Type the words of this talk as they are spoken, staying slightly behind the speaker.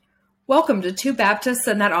Welcome to Two Baptists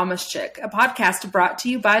and That Amish Chick, a podcast brought to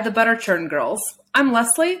you by the Butter Churn Girls. I'm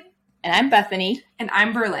Leslie. And I'm Bethany. And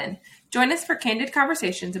I'm Berlin. Join us for candid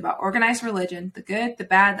conversations about organized religion, the good, the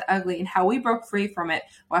bad, the ugly, and how we broke free from it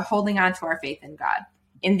while holding on to our faith in God.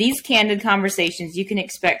 In these candid conversations, you can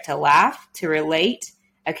expect to laugh, to relate,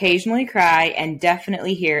 occasionally cry, and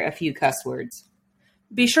definitely hear a few cuss words.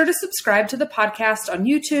 Be sure to subscribe to the podcast on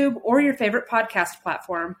YouTube or your favorite podcast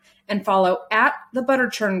platform and follow at the Butter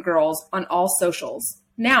Churn Girls on all socials.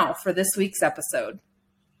 Now for this week's episode.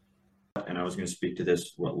 And I was going to speak to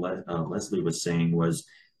this. What Leslie was saying was,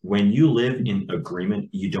 when you live in agreement,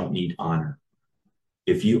 you don't need honor.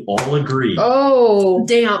 If you all agree. Oh,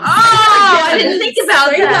 damn. I didn't think about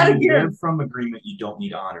that. When you live from agreement, you don't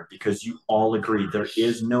need honor because you all agree. There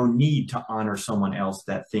is no need to honor someone else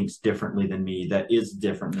that thinks differently than me, that is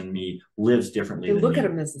different than me, lives differently than me. They look at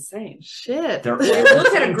them as the same. Shit. They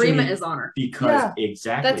look at agreement as honor. Because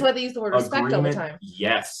exactly. That's why they use the word respect all the time.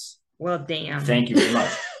 Yes. Well, damn. Thank you very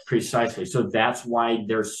much. Precisely. So that's why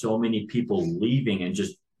there's so many people leaving and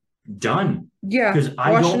just done. Yeah. Because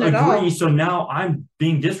I don't agree. So now I'm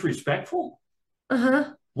being disrespectful.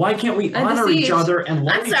 Uh-huh. Why can't we honor each other and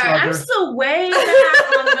love each other? I'm still way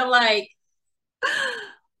back on the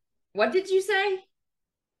what did you say?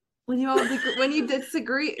 When you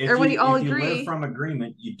disagree If when you all if agree. You live from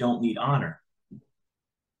agreement, you don't need honor.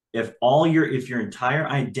 If your entire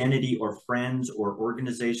identity or friends or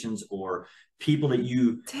organizations or people that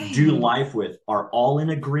you do life with are all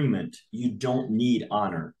in agreement, you don't need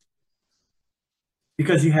honor.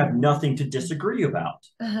 Because you have nothing to disagree about.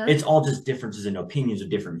 Uh-huh. It's all just differences in opinions or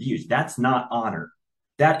different views. That's not honor.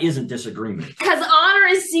 That isn't disagreement. Because honor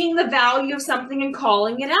is seeing the value of something and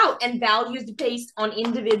calling it out. And value is based on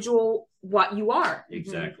individual, what you are.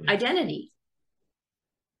 Exactly. Identity.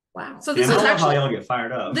 Wow. So This this is how actually y'all get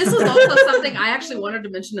fired up. This was also something I actually wanted to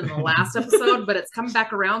mention in the last episode, but it's coming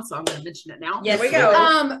back around, so I'm going to mention it now. Yes, Here we go.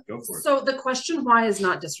 Go for it. So the question why is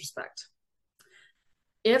not disrespect.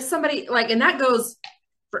 If somebody and that goes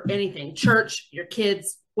for anything, church, your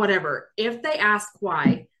kids, whatever. If they ask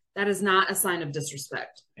why, that is not a sign of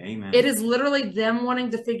disrespect. Amen. It is literally them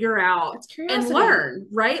wanting to figure out and learn,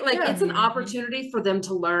 right? It's an opportunity for them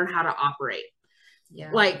to learn how to operate.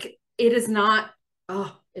 Yeah. It is not,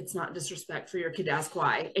 it's not disrespect for your kid to ask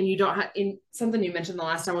why. And you don't have, in something you mentioned the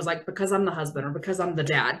last time was because I'm the husband or because I'm the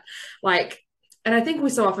dad. And I think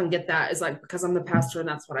we so often get that is because I'm the pastor and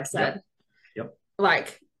that's what I said. Yep. Why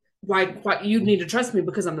you need to trust me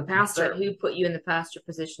because I'm the pastor. But who put you in the pastor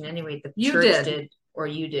position anyway? The You church did. Or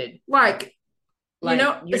you did. You're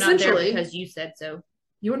not there because you said so.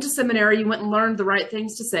 You went to seminary, you went and learned the right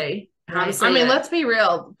things to say. How to say I mean, it. let's be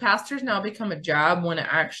real. Pastors now become a job when it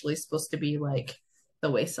actually is supposed to be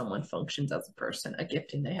the way someone functions as a person, a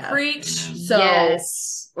gifting they have. Preach. So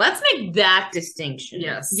yes. Let's make that distinction.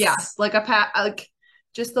 Yes. Yes.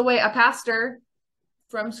 Just the way a pastor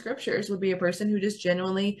from scriptures would be a person who just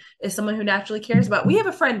genuinely is someone who naturally cares about. We have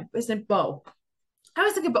a friend, his name Bo. I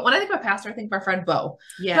was thinking, but when I think about pastor, I think of our friend Bo.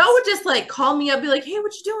 Yes. Bo would just call me up, be like, "Hey,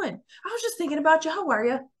 what you doing? I was just thinking about you. How are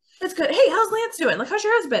you? It's good. Hey, how's Lance doing? How's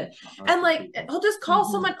your husband?" And he'll just call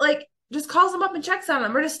someone, just calls them up and checks on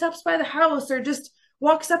them, or just stops by the house, or just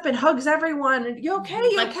walks up and hugs everyone. And you okay?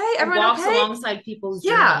 You okay? Everyone walks okay? alongside people's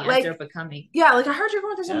journey as they're becoming. Yeah, I heard you're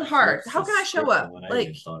going through something hard. How can I show up? When I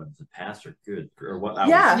even thought of the pastor, good or what I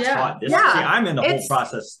was taught. This, see, I'm in the whole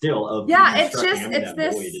process still of it's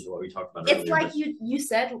this. Void is what we talked about. It's earlier, you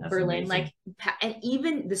said, Berlin, amazing. and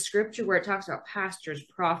even the scripture where it talks about pastors,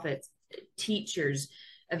 prophets, teachers,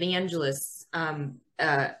 evangelists.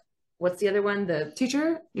 What's the other one? The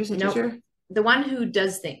teacher. You're saying teacher. The one who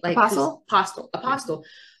does things apostle.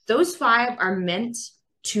 Those 5 are meant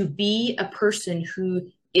to be a person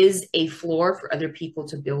who is a floor for other people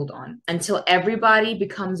to build on until everybody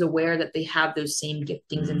becomes aware that they have those same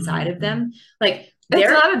giftings inside of them. It's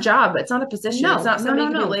not a job. It's not a position. No, it's not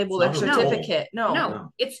something to be labeled a certificate.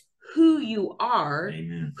 No, it's who you are.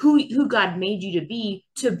 Amen. who God made you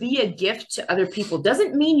to be a gift to other people.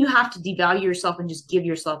 Doesn't mean you have to devalue yourself and just give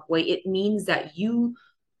yourself away. It means that you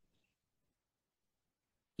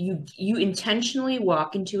intentionally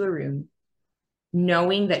walk into a room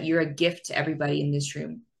knowing that you're a gift to everybody in this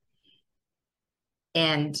room.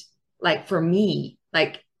 And for me,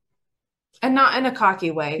 and not in a cocky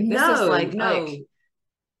way. This is not in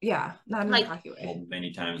a cocky way. Well,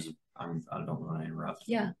 many times I don't want to interrupt.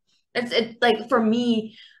 Yeah. It's for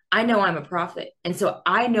me, I know I'm a prophet. And so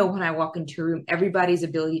I know when I walk into a room, everybody's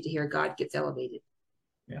ability to hear God gets elevated.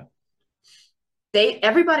 Yeah.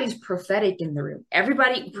 Everybody's prophetic in the room.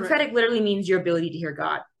 Prophetic literally means your ability to hear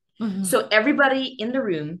God. Mm-hmm. So everybody in the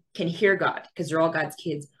room can hear God because they're all God's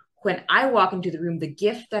kids. when I walk into the room, the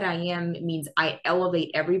gift that I am means I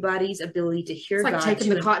elevate everybody's ability to hear It's like God. taking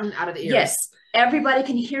the cotton out of the ears. Yes. Everybody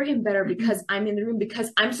can hear him better because I'm in the room,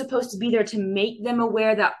 because I'm supposed to be there to make them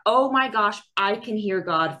aware that, oh my gosh, I can hear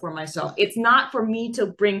God for myself. It's not for me to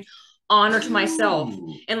bring honor to myself.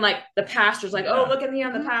 And like the pastor's like, oh, look at me,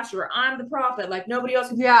 I'm the pastor, or I'm the prophet, like nobody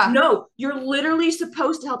else. Yeah. No, you're literally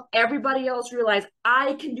supposed to help everybody else realize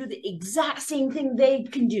I can do the exact same thing they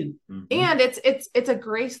can do. And it's a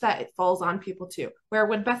grace that it falls on people too. Where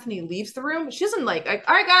when Bethany leaves the room, she doesn't like,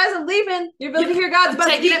 all right, guys, I'm leaving. You're able to hear God's about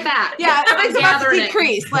taking it back. Yeah, I'm it's about to gathering it.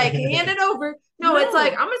 decrease. Like, hand it over. No, it's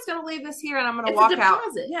like, I'm just gonna leave this here and I'm gonna walk out.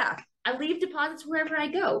 Yeah. I leave deposits wherever I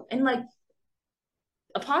go. And like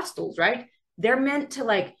apostles, right? They're meant to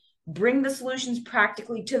like bring the solutions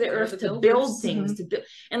practically to the earth, to build things, to build,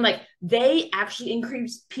 and like they actually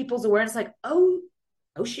increase people's awareness, like, oh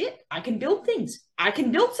shit, I can build things. I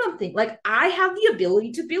can build something. Like I have the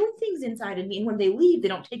ability to build things inside of me. And when they leave, they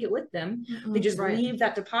don't take it with them. They just leave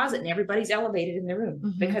that deposit, and everybody's elevated in their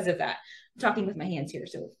room because of that. I'm talking with my hands here,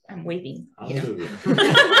 so I'm waving.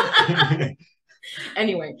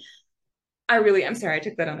 Anyway, I'm sorry, I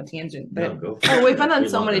took that on a tangent. But we've been on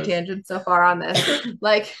so many tangents so far on this.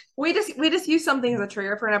 Like we just use something as a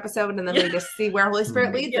trigger for an episode, and then we just see where Holy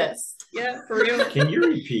Spirit leads us. Yeah, for real. Can you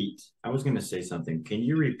repeat? I was going to say something. Can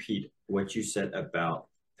you repeat what you said about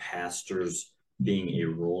pastors being a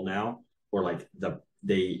role now, or like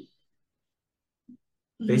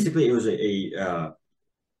basically it was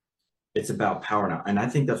it's about power now, and I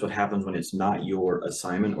think that's what happens when it's not your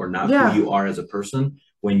assignment or not who you are as a person.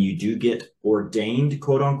 When you do get ordained,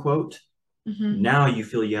 quote unquote, now you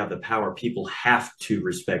feel you have the power. People have to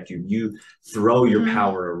respect you. You throw your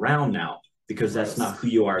power around now because that's not who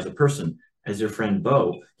you are as a person. As your friend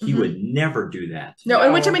Bo, he would never do that. No,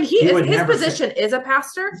 in which I mean, his position is a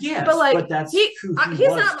pastor. Yes, but like that's he's not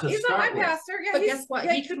my with. pastor. Yeah, but guess what?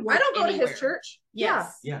 He could work I don't go anywhere. to his church.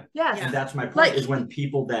 Yes. Yes. And that's my point. Is when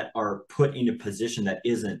people that are put in a position that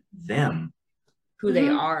isn't them, who they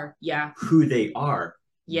are. Yeah, who they are.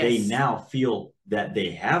 Yes. They now feel that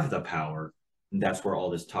they have the power. And that's where all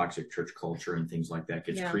this toxic church culture and things like that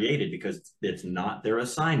gets created, because it's not their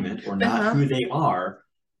assignment or not who they are,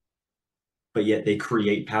 but yet they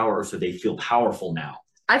create power, so they feel powerful now.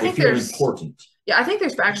 I think there's important. Yeah, I think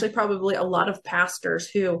there's actually probably a lot of pastors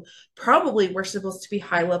who probably were supposed to be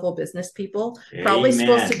high-level business people, probably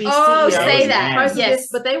supposed to be CEOs. Say that. Yes,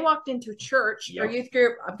 but they walked into church or youth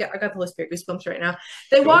group. I got the Holy Spirit goosebumps right now.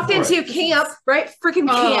 They walked into camp, right? Freaking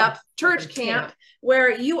camp, church camp,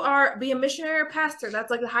 where you be a missionary or pastor. That's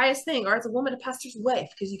like the highest thing. Or it's a woman, a pastor's wife,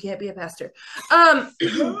 because you can't be a pastor.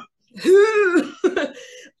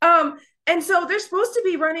 And so they're supposed to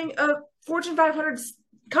be running a Fortune 500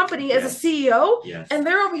 company as a CEO, and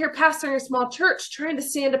they're over here pastoring a small church, trying to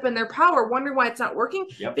stand up in their power, wondering why it's not working.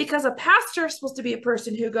 Because a pastor is supposed to be a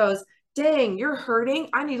person who goes, dang, you're hurting,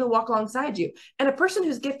 I need to walk alongside you. And a person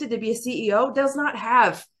who's gifted to be a CEO does not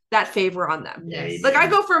have that favor on them. Like I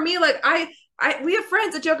go for me, like we have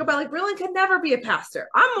friends that joke about like Brilliant could never be a pastor.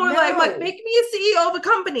 I'm more like make me a CEO of a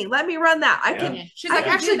company. Let me run that. I can. She's like,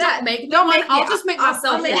 actually, don't make me. I'll just make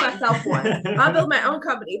myself one. I'll build my own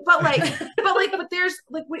company. But there's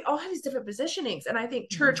like we all have these different positionings, and I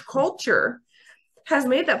think church culture has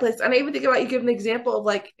made that place. And I even think about, you give an example of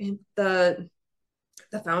like the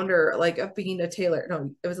founder like of being a tailor.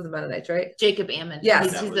 No, it was in the Mennonites, right? Jacob Ammon.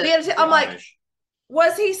 Yes, I'm like,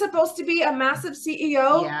 was he supposed to be a massive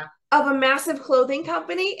CEO? Yeah. Of a massive clothing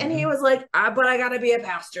company, and he was like, but I gotta be a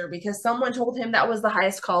pastor because someone told him that was the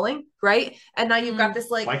highest calling, right? And now you've got this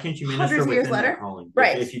like, why can't you minister within that calling?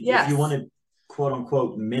 Right. If you want to quote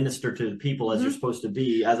unquote minister to the people as you're supposed to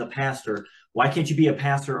be as a pastor, why can't you be a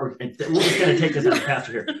pastor? Or we're just going to take this as a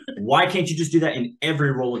pastor here. Why can't you just do that in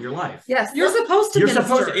every role of your life? Yes, you're supposed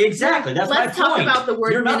to. Exactly. That's let's my talk point. about the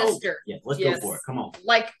word minister. Let's go for it. Come on.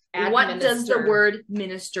 Like, what does the word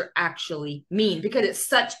minister actually mean? Because it's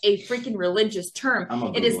such a freaking religious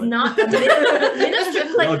term. It is not a minister.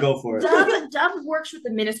 Like, I'll go for it. Dove works with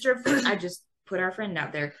the minister. I just put our friend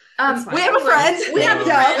out there. We have a friend. We have a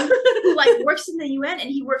friend who like works in the UN, and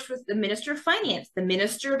he works with the Minister of Finance, the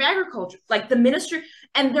Minister of Agriculture, like the minister,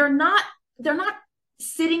 and they're not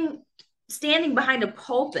standing behind a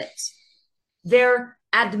pulpit. They're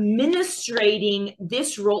administrating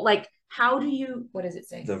this role. Like, how do you? What does it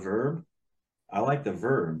say? The verb. I like the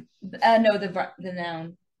verb. No, the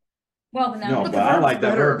noun. Well, the noun. No, but I like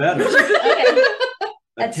the verb better. Okay.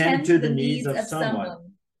 Attend to the needs of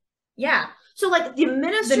someone. Yeah. So like the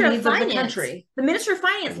Minister of Finance, the Minister of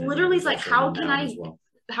Finance literally is like, how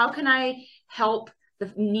can I help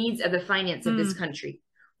the needs of the finance of this country?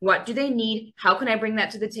 What do they need? How can I bring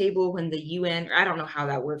that to the table when the UN, or I don't know how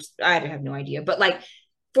that works. I have no idea. But like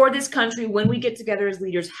for this country, when we get together as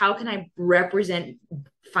leaders, how can I represent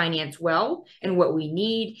finance well and what we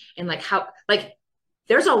need? And like how, like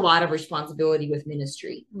there's a lot of responsibility with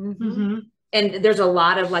ministry. Mm-hmm. And there's a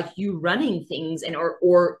lot of like you running things and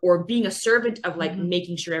or being a servant of like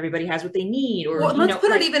making sure everybody has what they need. Or well, let's put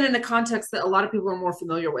like, it even in a context that a lot of people are more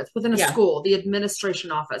familiar with within a school, the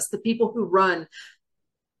administration office, the people who run.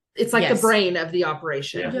 It's like the brain of the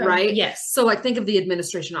operation, right? Yes. So like think of the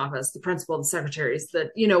administration office, the principal, the secretaries,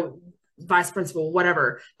 the, you know, vice principal,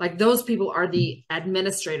 whatever. Like those people are the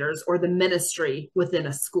administrators or the ministry within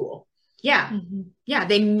a school. Yeah. Mm-hmm. Yeah.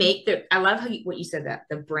 They make I love how what you said, that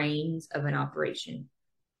the brains of an operation.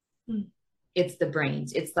 It's the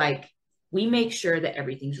brains. It's like, we make sure that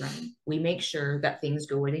everything's running. We make sure that things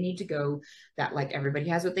go where they need to go, that like everybody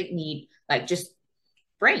has what they need, like just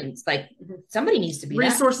brains. Like somebody needs to be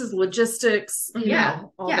resources, logistics, you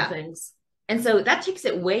know, all the things. And so that takes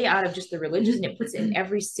it way out of just the religious and it puts it in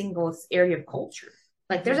every single area of culture.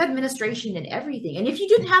 Like there's administration in everything. And if you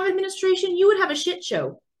didn't have administration, you would have a shit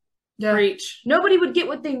show. Yeah. Preach. Nobody would get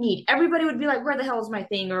what they need. Everybody would be like, where the hell is my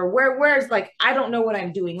thing? Or where's like, I don't know what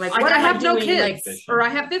I'm doing. Like, what I am have no doing? kids, Like, or I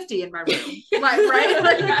have 50 in my room. Like, right?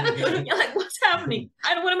 You're like, what's happening?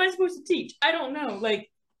 What am I supposed to teach? I don't know. Like,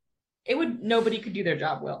 nobody could do their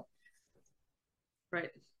job well. Right.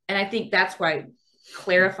 And I think that's why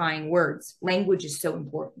clarifying words, language is so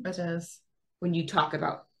important. It is. When you talk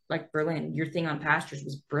about like Berlin, your thing on pastors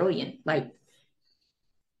was brilliant. Like,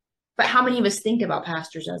 but how many of us think about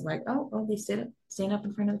pastors as like, oh, they stand up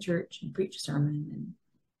in front of the church and preach a sermon,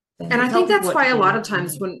 and I think that's why a lot of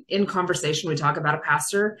times when in conversation we talk about a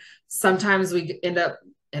pastor, sometimes we end up,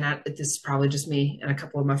 and this is probably just me and a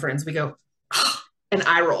couple of my friends, we go, oh, and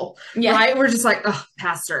eye roll, right? We're just like, oh,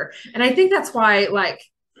 pastor. And I think that's why, like,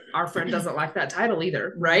 our friend doesn't like that title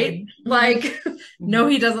either, right? Like, no,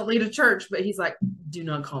 he doesn't lead a church, but he's like, do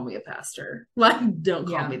not call me a pastor. Like, don't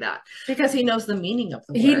call me that. Because he knows the meaning of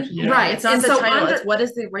the word. Right. It's not the title. It's what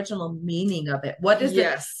is the original meaning of it? What does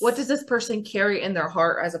what does this person carry in their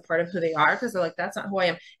heart as a part of who they are? Because they're like, that's not who I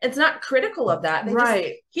am. It's not critical of that.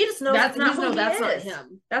 He just knows that's not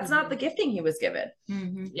him. That's not the gifting he was given.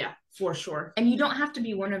 Yeah, for sure. And you don't have to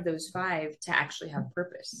be one of those 5 to actually have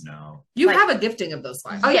purpose. No. You have a gifting of those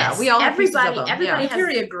 5. Oh yeah, we all have everybody has,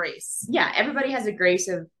 carry a grace. Yeah, everybody has a grace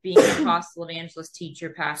of being an apostle, evangelist,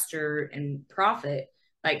 teacher, pastor, and prophet.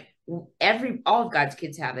 Like all of God's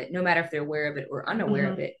kids have it, no matter if they're aware of it or unaware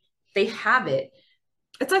of it. They have it.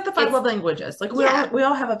 It's like the 5 love languages. Like we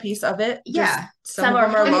all have a piece of it. Yeah. Some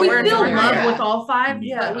of them are lower. We feel love with all 5,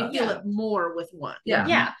 but we feel it more with one.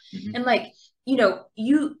 Yeah. Mm-hmm. And like, you know,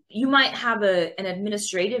 you might have an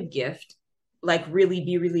administrative gift, like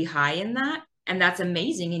be really high in that. And that's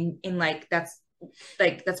amazing. And like, that's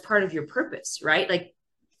part of your purpose, right? Like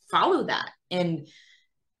follow that. And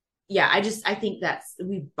yeah, I think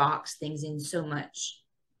we box things in so much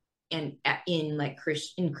and in like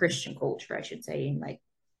Christian culture, I should say, in like,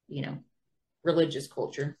 you know, religious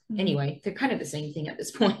culture. Anyway, they're kind of the same thing at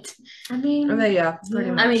this point. I mean, pretty much.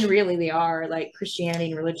 I mean, really, they are. Like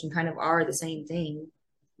Christianity and religion kind of are the same thing.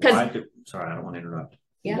 Sorry, I don't want to interrupt.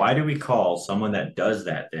 Yeah. Why do we call someone that does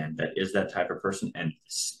that then, that is that type of person and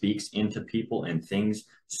speaks into people and things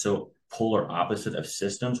so polar opposite of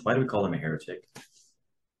systems? Why do we call them a heretic?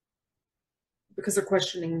 Because they're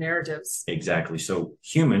questioning narratives. Exactly. So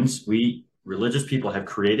humans, religious people have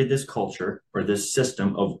created this culture or this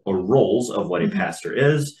system of roles of what a pastor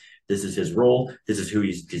is. This is his role. This is who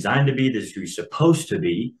he's designed to be. This is who he's supposed to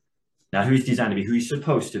be. Not who he's designed to be, who he's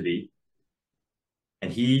supposed to be.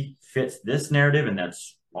 And he fits this narrative, and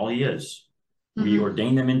that's all he is. We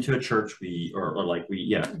ordain them into a church.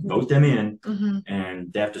 Vote them in,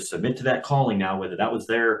 and they have to submit to that calling now, whether that was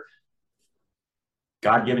their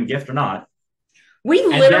God-given gift or not. We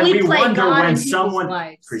literally play God in people's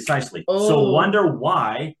lives. Precisely. So wonder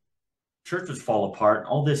why churches fall apart,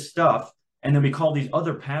 all this stuff, and then we call these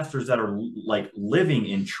other pastors that are like living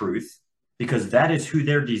in truth, because that is who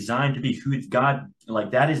they're designed to be. Who God,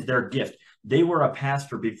 like that is their gift. They were a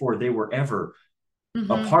pastor before they were ever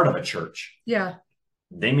a part of a church. Yeah.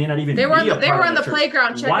 They may not even they were on the church.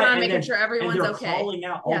 playground checking on making sure everyone's and they're okay. Calling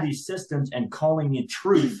out all these systems and calling in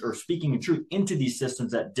truth or speaking in truth into these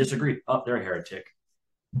systems that disagree. Oh, they're a heretic.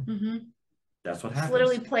 That's what happens. It's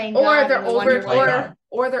literally playing or God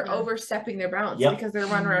they're overstepping their bounds because they're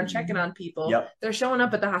running around checking on people. They're showing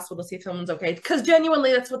up at the hospital to see if someone's okay because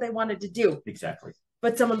genuinely that's what they wanted to do. Exactly.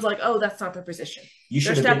 But someone's like, oh, that's not their position. You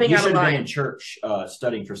should have been in church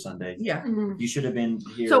studying for Sunday. Yeah. You should have been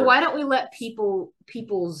here. So why don't we let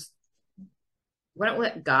people's Why don't we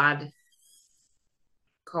let God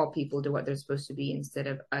call people to what they're supposed to be instead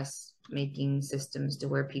of us making systems to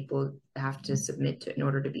where people have to submit to in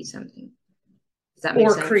order to be something? Does that make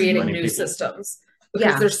Or sense? creating Many new people. systems.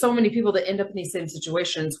 Because there's so many people that end up in these same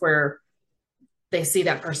situations where they see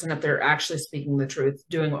that person up there actually speaking the truth,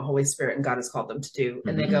 doing what Holy Spirit and God has called them to do.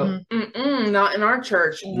 And they go, not in our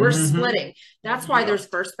church. We're splitting. That's why there's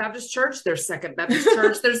First Baptist Church, there's Second Baptist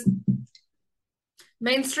Church, there's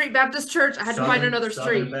Main Street Baptist Church. I had to find another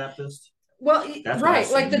Southern street. Baptist. Well, That's what I right.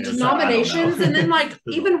 see. Like the Yes, I don't denominations, know. and then like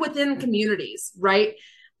even within communities, right?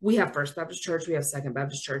 We have First Baptist Church, we have Second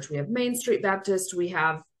Baptist Church, we have Main Street Baptist, we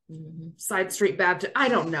have Side Street Baptist. I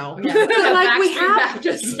don't know. Yeah. But like we have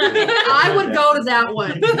Baptist. I would go to that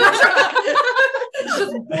one. It's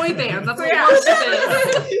just boy bands. That's what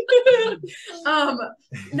worship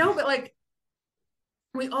is. No, but like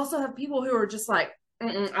we also have people who are just like,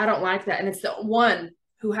 I don't like that. And it's the one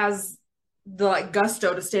who has the like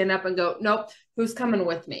gusto to stand up and go, nope, who's coming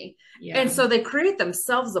with me? Yeah. And so they create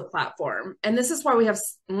themselves a platform. And this is why we have,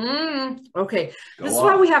 this is on.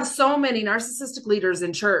 why we have so many narcissistic leaders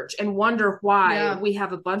in church and wonder why we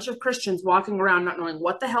have a bunch of Christians walking around not knowing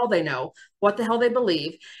what the hell they know, what the hell they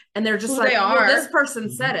believe. And they're just Who like, they well, are. this person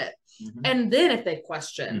said it. And then if they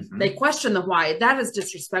question the why. That is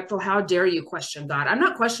disrespectful. How dare you question God? I'm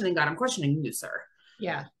not questioning God. I'm questioning you, sir.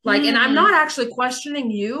 Yeah. Like, and I'm not actually questioning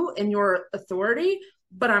you and your authority,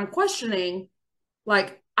 but I'm questioning,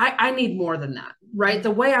 like, I need more than that, right? The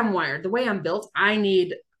way I'm wired, the way I'm built, I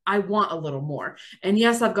want a little more. And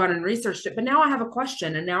yes, I've gone and researched it, but now I have a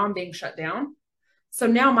question and now I'm being shut down. So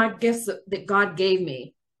now my gifts that God gave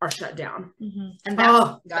me are shut down. And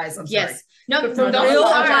that, guys, I'm yes. sorry. No, But for for don't real,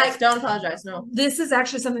 apologize. I'm like, Don't apologize. No. This is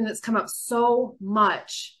actually something that's come up so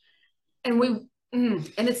much. And and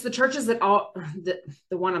it's the churches that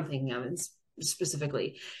the one I'm thinking of is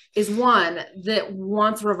specifically is one that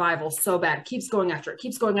wants revival so bad, keeps going after it.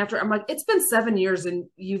 I'm like, it's been 7 years and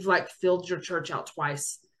you've like filled your church out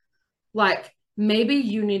twice. Like maybe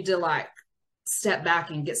you need to like step back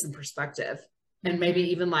and get some perspective and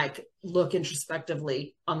maybe even like look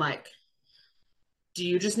introspectively on like, do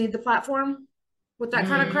you just need the platform with that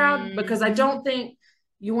kind of crowd? Because I don't think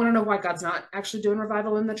you want to know why God's not actually doing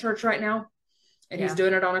revival in the church right now. And he's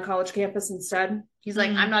doing it on a college campus instead. He's like,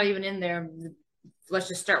 I'm not even in there. Let's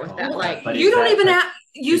just start with that. Like, but you don't that- even but have,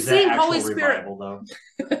 you is that sing actual Holy Spirit. revival,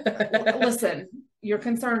 though? Listen, your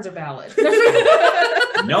concerns are valid.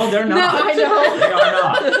 No, they're not. No, I know. They are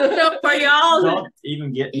not. No, for y'all. Don't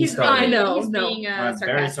even get me he's started. I know. He's no. being I'm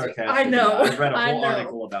very sarcastic. sarcastic. I know. I've read a I whole know.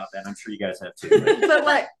 article about that. I'm sure you guys have too. But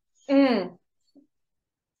like,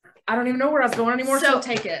 I don't even know where I was going anymore. So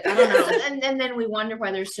take it. I don't know. And then we wonder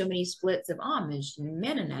why there's so many splits of Amish and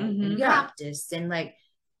Mennonite and Yeah. Baptist. And like,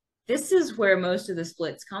 this is where most of the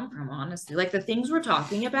splits come from, honestly. Like the things we're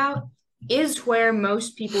talking about is where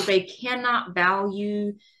most people, they cannot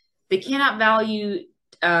value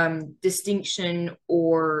distinction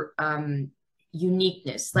or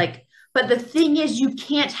uniqueness. Like, but the thing is, you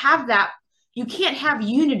can't have that. You can't have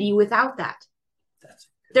unity without that.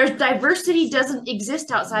 There's diversity doesn't exist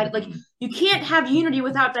outside. Like you can't have unity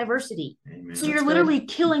without diversity. Amen. So you're literally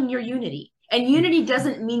killing your unity. And unity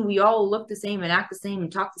doesn't mean we all look the same and act the same and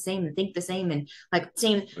talk the same and think the same and like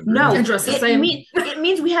same. No, And dress the same. It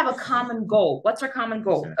means we have a common goal. What's our common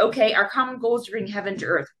goal? Okay, our common goal is to bring heaven to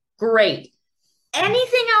earth. Great.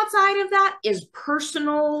 Anything outside of that is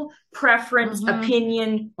personal preference,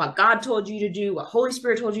 opinion, what God told you to do, what Holy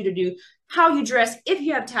Spirit told you to do, how you dress, if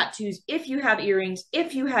you have tattoos, if you have earrings,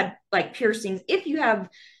 if you had like piercings, if you have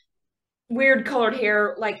weird colored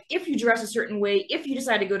hair, like if you dress a certain way, if you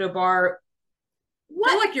decide to go to a bar. I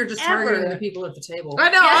feel like you're just targeting the people at the table. I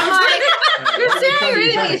know. Yeah, I'm like, you're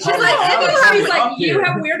saying anything. She's like, Everybody's Up like, here. you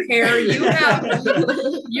have weird hair.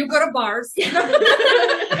 You go to bars.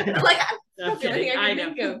 like I'm kidding. I know.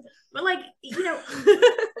 think of. But like, you know,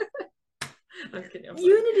 I'm kidding. I'm sorry.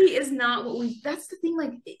 unity is not what we, that's the thing.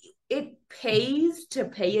 Like it pays to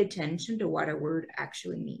pay attention to what a word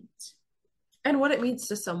actually means. and what it means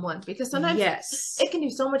to someone, because sometimes Yes. it can do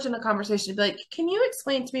so much in a conversation to be like, can you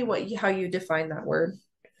explain to me how you define that word?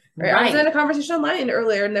 Right. I was in a conversation online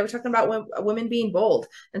earlier and they were talking about women being bold,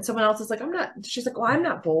 and someone else is like, she's like, well, I'm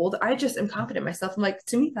not bold. I just am confident in myself. I'm like,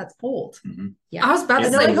 to me, that's bold. Yeah. I was about to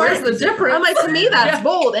It's say, like, where's the right. difference? I'm like, to me, that's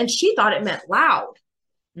bold. And she thought it meant loud.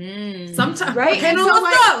 Mm. Sometimes, Right? okay, And no, so,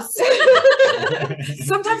 it's both.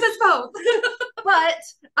 Sometimes it's both. But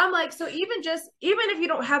I'm like, so even if you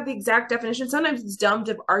don't have the exact definition, sometimes it's dumb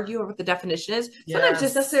to argue over what the definition is. Sometimes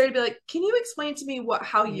it's necessary to be like, can you explain to me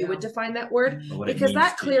how you would define that word? Because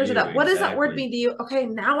that clears it up. What does that word mean to you? Okay,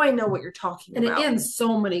 now I know what you're talking about. And it ends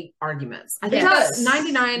so many arguments. I think that's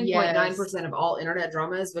 99.9% of all internet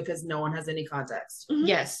drama is because no one has any context.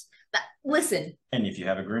 Yes. Listen. And if you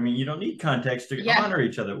have agreement, you don't need context to honor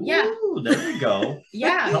each other. Ooh, there we go.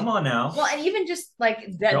 Come on now. Well, and even just like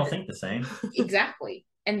that. They all think the same. Exactly.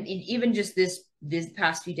 And even just this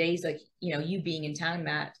past few days, like, you know, you being in town,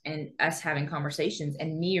 Matt, and us having conversations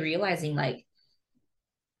and me realizing like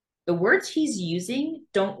the words he's using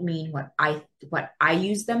don't mean what I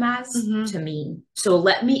use them as to mean. So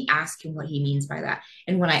let me ask him what he means by that.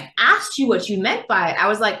 And when I asked you what you meant by it, I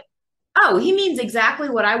was like, oh, he means exactly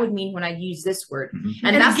what I would mean when I use this word.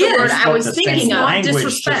 And that's the word I was thinking of.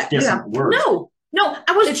 Disrespect. No,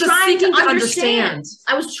 I was trying to understand.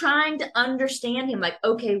 I was trying to understand him. Like,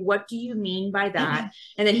 okay, what do you mean by that?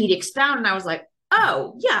 And then he'd expound, and I was like,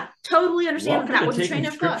 oh, yeah, totally understand. Welcome that to was a taking train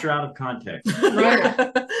of scripture thought. out of context.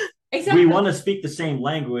 Exactly. We want to speak the same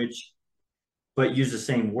language, but use the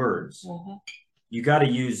same words. You got to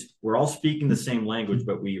use. We're all speaking the same language,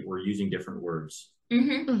 but we're using different words.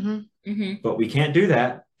 But we can't do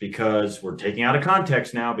that because we're taking out of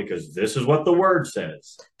context now because this is what the word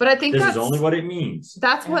says. But I think this is only what it means.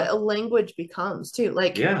 That's what a language becomes too.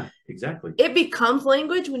 Like, yeah, exactly. It becomes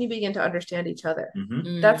language when you begin to understand each other.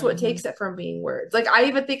 That's what takes it from being words. Like, I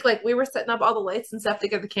even think like we were setting up all the lights and stuff to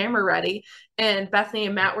get the camera ready, and Bethany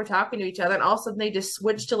and Matt were talking to each other, and all of a sudden they just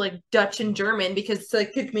switched to like Dutch and German because they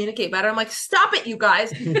could communicate better. I'm like, stop it, you guys.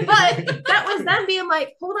 But that was them being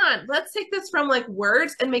like, hold on, let's take this from like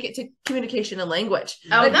words and make it to communication and language.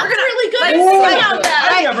 Oh, like, that's really good.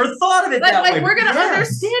 I never thought of it that way. Like, we're going to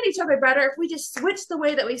understand each other better if we just switch the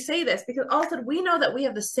way that we say this, because all of a sudden we know that we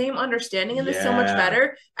have the same understanding and this so much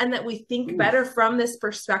better, and that we think better from this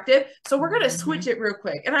perspective. So we're going to switch it real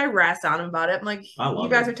quick. And I razzed on him about it. I'm like, you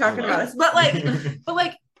guys are talking about us. But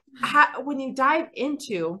like, when you dive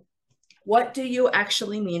into what do you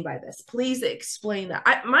actually mean by this, please explain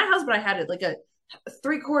that. My husband and I had like a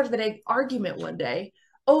 3/4 of the day argument one day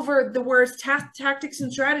over the words tactics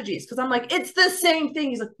and strategies, because I'm like, it's the same thing.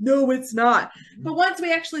 He's like, no, it's not. But once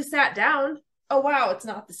we actually sat down, oh wow, it's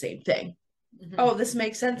not the same thing. Oh, this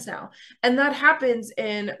makes sense now. And that happens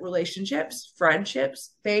in relationships,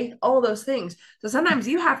 friendships, faith, all those things. So sometimes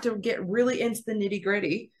you have to get really into the nitty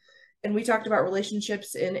gritty. And we talked about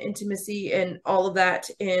relationships and intimacy and all of that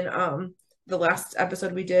in the last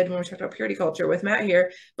episode we did when we talked about purity culture with Matt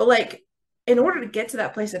here. But like, in order to get to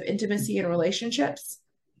that place of intimacy and relationships,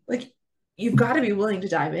 like, you've got to be willing to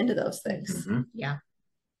dive into those things. Yeah.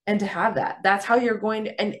 And to have that's how you're going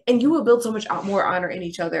to, and you will build so much more honor in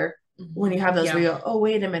each other when you have those where you go, oh,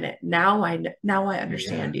 wait a minute. Now I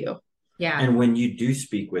understand you. Yeah. And when you do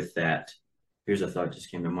speak with that, here's a thought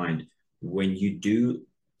just came to mind. When you do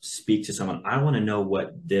speak to someone, I want to know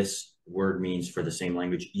what this word means for the same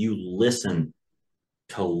language. You listen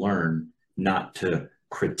to learn, not to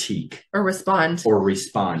critique or respond.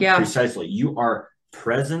 Yeah. Precisely. You are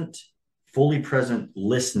present, fully present,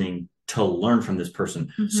 listening to learn from this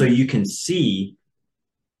person. So you can see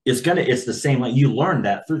it's the same, like you learn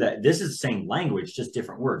that through that. This is the same language, just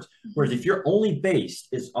different words. Whereas if your only base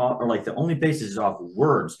is off, or like the only basis is off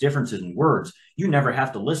words, differences in words, you never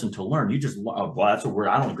have to listen to learn. You just, oh, well, that's a word.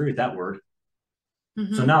 I don't agree with that word.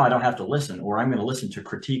 So now I don't have to listen, or I'm going to listen to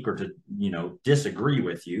critique or to, disagree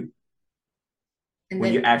with you. And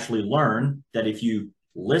when you actually learn that if you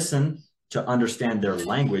listen to understand their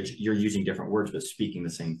language, you're using different words, but speaking the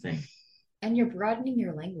same thing. And you're broadening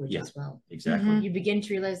your language as well. Exactly. You begin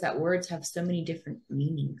to realize that words have so many different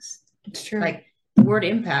meanings. It's true. Like the word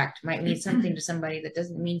impact might mean something to somebody that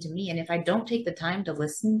doesn't mean to me. And if I don't take the time to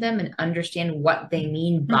listen to them and understand what they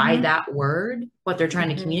mean by that word, what they're trying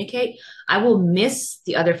to communicate, I will miss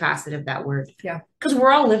the other facet of that word. Yeah. Because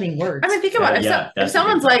we're all living words. I mean, think about it. If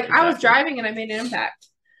someone's like, I was driving and I made an impact.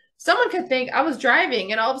 Someone could think I was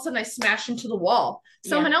driving and all of a sudden I smashed into the wall.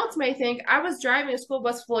 Someone else may think I was driving a school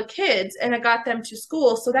bus full of kids and I got them to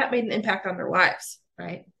school, so that made an impact on their lives.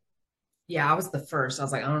 Right. Yeah, I was the first. I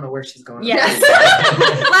was like, I don't know where she's going. Yes.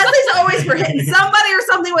 Leslie's always for hitting somebody or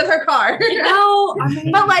something with her car. No, I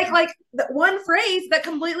mean, but like the one phrase that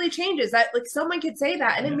completely changes that, like someone could say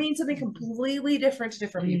that and it means something completely different to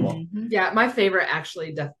different people. Yeah, my favorite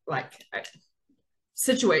actually,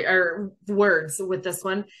 words with this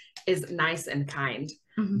one is nice and kind,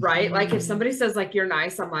 right? Like if somebody says like you're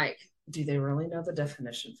nice, I'm like, do they really know the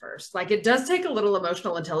definition first? Like it does take a little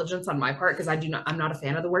emotional intelligence on my part because I'm not a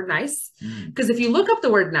fan of the word nice. Because if you look up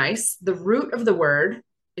the word nice, the root of the word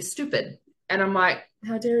is stupid. And I'm like,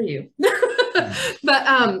 how dare you?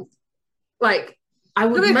 But like I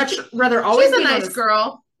would much rather always She's a be nice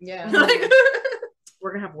girl. Yeah.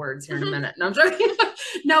 We're gonna have words here in a minute. No, I'm joking.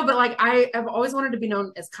 No, but like I have always wanted to be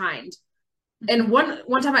known as kind. And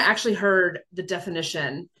one time I actually heard the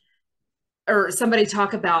definition or somebody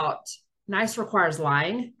talk about nice requires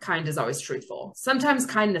lying, kind is always truthful. Sometimes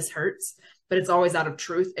kindness hurts, but it's always out of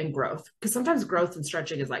truth and growth. Because sometimes growth and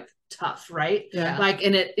stretching is like tough, right? Yeah. Like,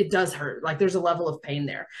 and it does hurt. Like there's a level of pain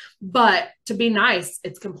there. But to be nice,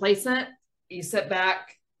 it's complacent. You sit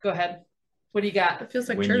back. Go ahead. What do you got? It feels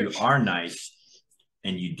like when church. you are nice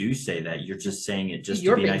and you do say that, you're just saying it just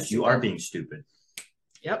You're to be being nice. You are being stupid.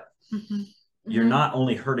 Yep. Mm-hmm. You're not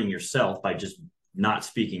only hurting yourself by just not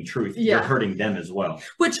speaking truth, Yeah. you're hurting them as well.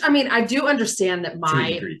 Which, I mean, I do understand that To a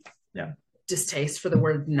my degree. Yeah. distaste for the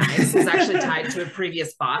word nice is actually tied to a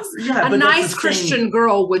previous boss. Yeah, A but that's nice the Christian same-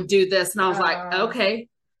 girl would do this. And I was like, Oh. okay.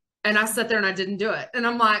 And I sat there and I didn't do it. And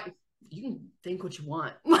I'm like, you can think what you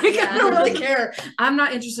want. Like, Yeah. I don't really care. I'm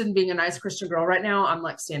not interested in being a nice Christian girl right now. I'm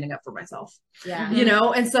like standing up for myself, Yeah. you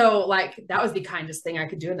know? And so like, that was the kindest thing I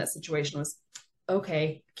could do in that situation was,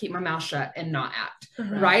 okay, keep my mouth shut and not act.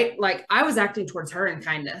 Right. Like I was acting towards her in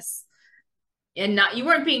kindness. And you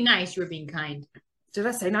weren't being nice, you were being kind. Did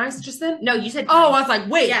I say nice just then? No, you said Oh, kind. I was like,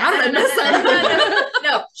 wait, Yeah. how did I miss that?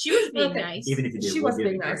 No, she was being Okay. nice. Even if you did, She we'll was give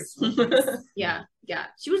being you nice. grace. Yeah.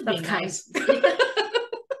 She was That's being kind. nice.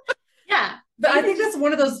 Yeah. But I think that's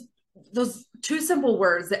one of those two simple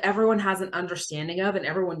words that everyone has an understanding of and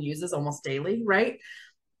everyone uses almost daily, right?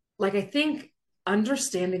 Like I think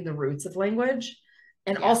understanding the roots of language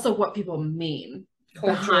and Yeah. also what people mean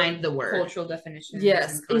behind the word. Cultural definitions.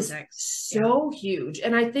 Yes, and is context. so huge.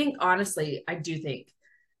 And I think honestly, I do think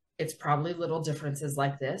it's probably little differences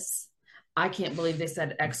like this. I can't believe they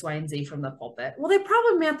said X, Y, and Z from the pulpit. Well, they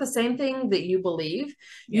probably meant the same thing that you believe.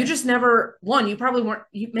 Yeah. You just never, you probably weren't,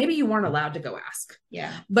 maybe you weren't allowed to go ask.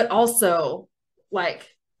 Yeah. But also, like,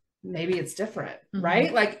 maybe it's different,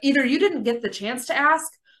 right? Like, either you didn't get the chance to ask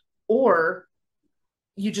or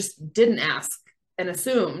you just didn't ask and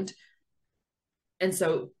assumed. And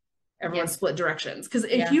so everyone split directions. Because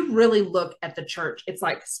if you really look at the church, it's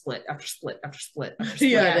like split after split after split after split.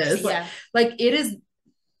 Yeah, it is. Yeah. Like, it is.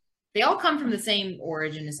 They all come from the same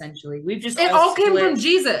origin, essentially. We've just It all came from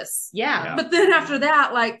Jesus. Yeah. But then after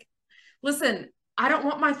that, like, listen, I don't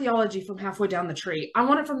want my theology from halfway down the tree. I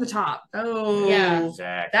want it from the top. Oh, Yeah.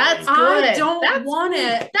 Exactly. That's I good. don't want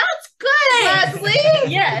it. That's good, Leslie.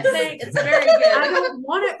 Yes. It's very good. I don't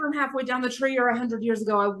want it from halfway down the tree or 100 years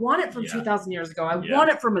ago. I want it from 2,000 years ago. I want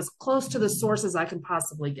it from as close to the source as I can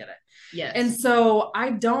possibly get it. Yes. And so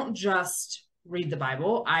I don't just read the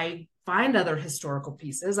Bible. I find other historical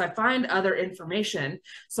pieces. I find other information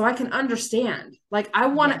so I can understand. Like I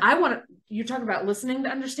want to, you're talking about listening to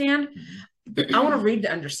understand. I want to read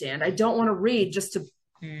to understand. I don't want to read just to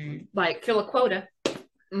like fill a quota.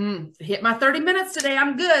 Hit my 30 minutes today.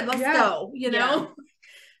 I'm good. Let's go. You know,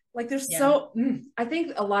 like there's I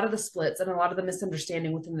think a lot of the splits and a lot of the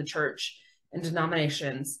misunderstanding within the church and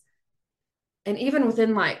denominations, and even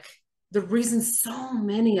within like the reason so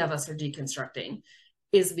many of us are deconstructing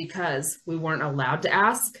is because we weren't allowed to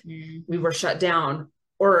ask. We were shut down.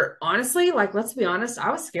 Or honestly, like, let's be honest,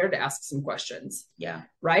 I was scared to ask some questions. Yeah.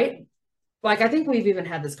 Right? Like, I think we've even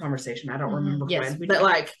had this conversation. I don't remember when, but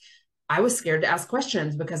like, I was scared to ask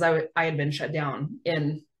questions because I had been shut down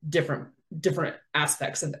in different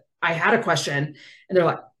aspects of it. I had a question and they're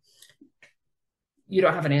like, you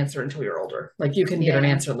don't have an answer until you're older. Like you can get an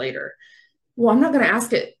answer later. Well, I'm not going to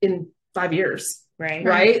ask it in 5 years.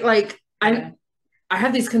 Right. Like I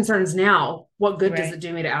have these concerns now. What good does it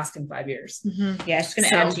do me to ask in 5 years? Yeah. It's going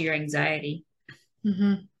to add to your anxiety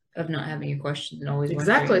of not having your questions and always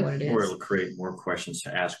wondering what it is. Or it'll create more questions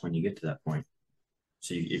to ask when you get to that point.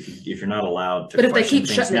 So if you're not allowed to, but if they keep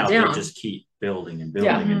shutting it down, they just keep building and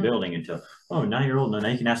building and building until, oh, now you're old. Now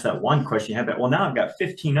you can ask that one question. You have that. Well, now I've got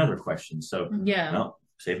 15 other questions. So well,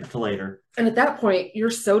 save it till later. And at that point, you're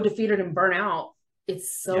so defeated and burnt out.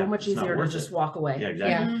 It's so much easier to just walk away. Yeah,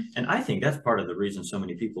 exactly. And I think that's part of the reason so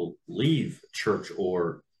many people leave church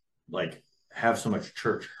or like have so much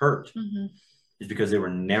church hurt is because they were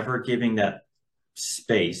never giving that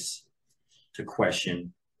space to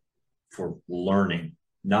question for learning,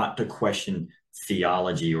 not to question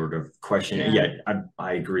theology or to question.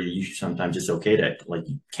 I agree. You sometimes it's okay to like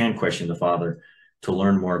you can question the Father to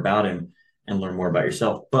learn more about him and learn more about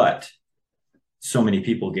yourself, but so many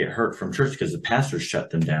people get hurt from church because the pastors shut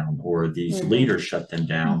them down or these leaders shut them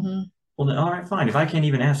down. Well, then, all right, fine. If I can't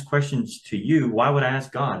even ask questions to you, why would I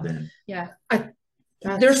ask God then? Yeah.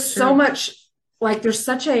 There's so much, like, there's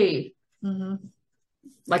such a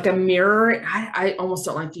like a mirror. I almost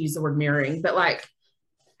don't like to use the word mirroring, but like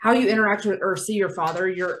how you interact with or see your father,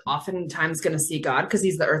 you're oftentimes going to see God because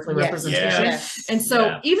he's the earthly representation. Yes. And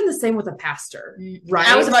so even the same with a pastor, right?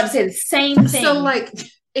 I was about to say the same thing. So like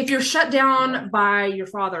if you're shut down by your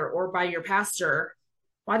father or by your pastor,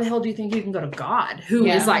 why the hell do you think you can go to God, who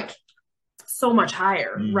is like so much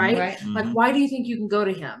higher, right? Like, why do you think you can go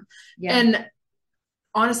to him? And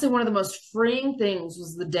honestly, one of the most freeing things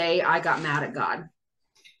was the day I got mad at God.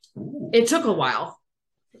 It took a while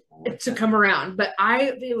to come around, but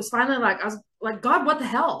it was finally like, I was like, God, what the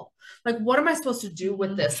hell? Like, what am I supposed to do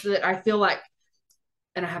with this? That I feel like,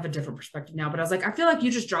 and I have a different perspective now, but I was like, I feel like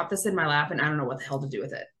you just dropped this in my lap and I don't know what the hell to do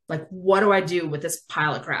with it. Like, what do I do with this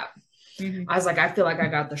pile of crap? I was like, I feel like I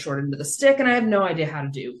got the short end of the stick and I have no idea how to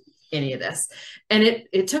do any of this. And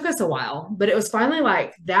it took us a while, but it was finally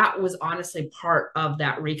like, that was honestly part of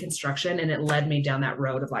that reconstruction. And it led me down that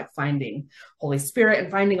road of like finding Holy Spirit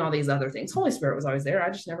and finding all these other things. Holy Spirit was always there.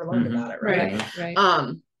 I just never learned about it. Right.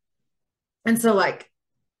 And so like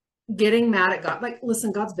getting mad at God, like,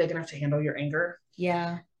 listen, God's big enough to handle your anger.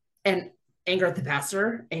 Yeah. And anger at the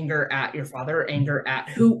pastor, anger at your father, anger at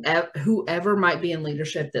whoever might be in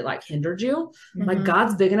leadership that like hindered you. Like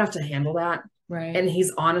God's big enough to handle that. Right. And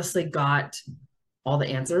he's honestly got all the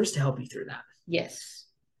answers to help you through that. Yes.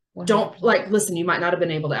 100%. Don't like, listen, you might not have been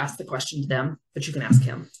able to ask the question to them, but you can ask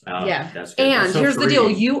him. That's good. And that's so here's freeing. the deal.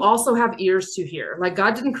 You also have ears to hear. Like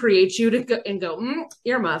God didn't create you to go and go,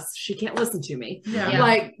 earmuffs. She can't listen to me.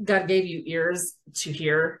 Like God gave you ears to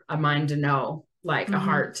hear, a mind to know, like a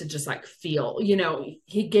heart to just like feel, you know,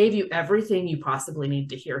 he gave you everything you possibly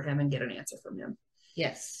need to hear him and get an answer from him.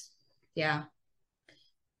 Yes. Yeah.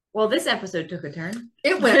 Well, this episode took a turn.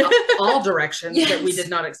 It went all directions that we did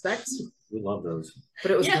not expect. We love those.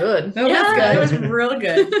 But it was good. It was good. It was real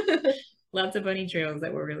good. Lots of bunny trails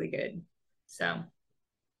that were really good. So,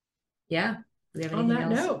 yeah. Do we have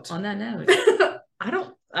anything else? On that note. I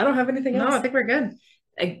don't have anything else. No, I think we're good.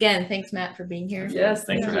 Again, thanks, Matt, for being here. Yes.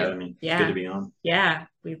 Thanks for having me. Yeah. Good to be on. Yeah.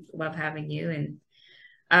 We love having you.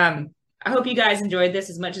 And I hope you guys enjoyed this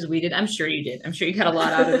as much as we did. I'm sure you did. I'm sure you got a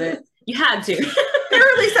lot out of it. You had to. They were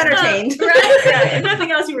at least entertained. Right. If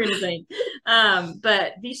nothing else, you were entertained.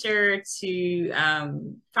 But be sure to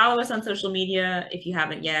follow us on social media if you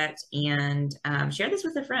haven't yet, and share this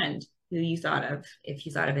with a friend who you thought of, if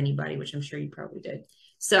you thought of anybody, which I'm sure you probably did.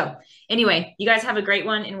 So anyway, you guys have a great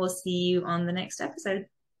one, and we'll see you on the next episode.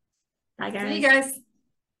 Bye, guys. See you guys.